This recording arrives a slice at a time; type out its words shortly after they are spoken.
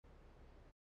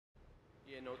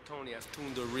no, Tony, I've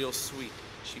tuned her real sweet.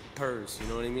 She purrs, you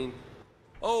know what I mean?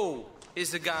 Oh,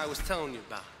 here's the guy I was telling you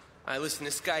about. All right, listen,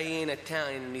 this guy, he ain't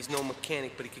Italian and he's no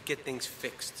mechanic, but he could get things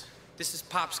fixed. This is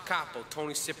Pop's capo,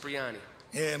 Tony Cipriani.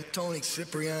 Yeah, I'm Tony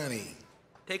Cipriani.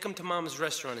 Take him to Mama's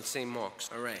restaurant in St. Mark's,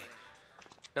 all right?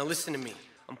 Now listen to me.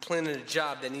 I'm planning a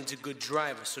job that needs a good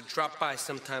driver, so drop by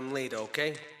sometime later,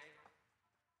 okay?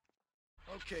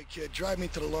 Okay, kid, drive me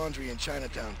to the laundry in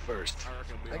Chinatown first.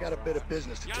 I got a bit of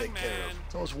business to take care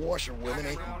of. Those washerwomen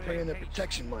ain't paying their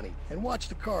protection money. And watch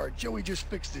the car, Joey just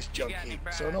fixed this junk heap,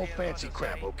 so no fancy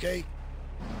crap, okay?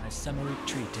 A summer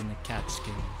retreat in the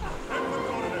Catskills.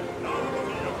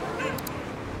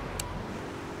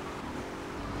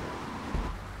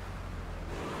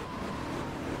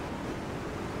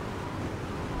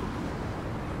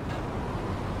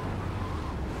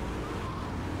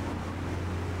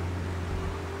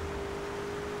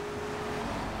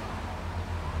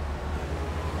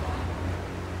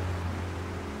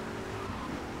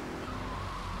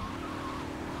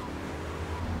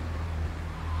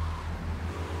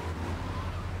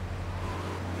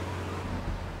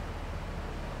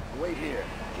 Wait here.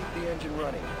 Keep the engine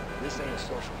running. This ain't a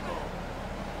social call.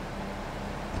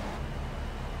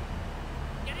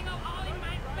 Getting all in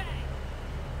my bag.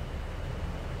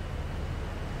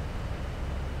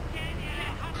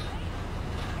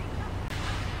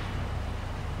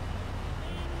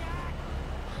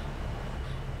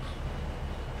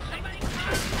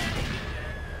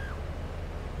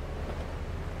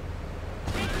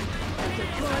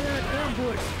 Try that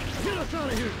ambush! Get us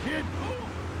out of here, kid!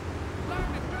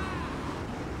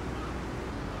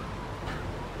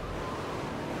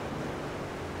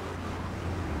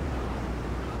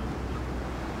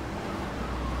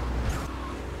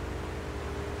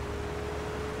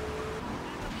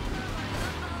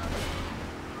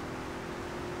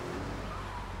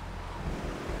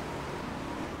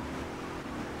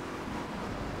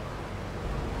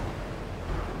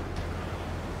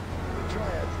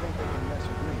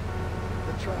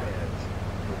 Triads.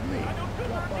 With me.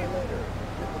 Drop by later.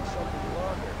 Give them something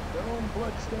longer. Their own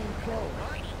blood-stained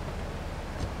clothes.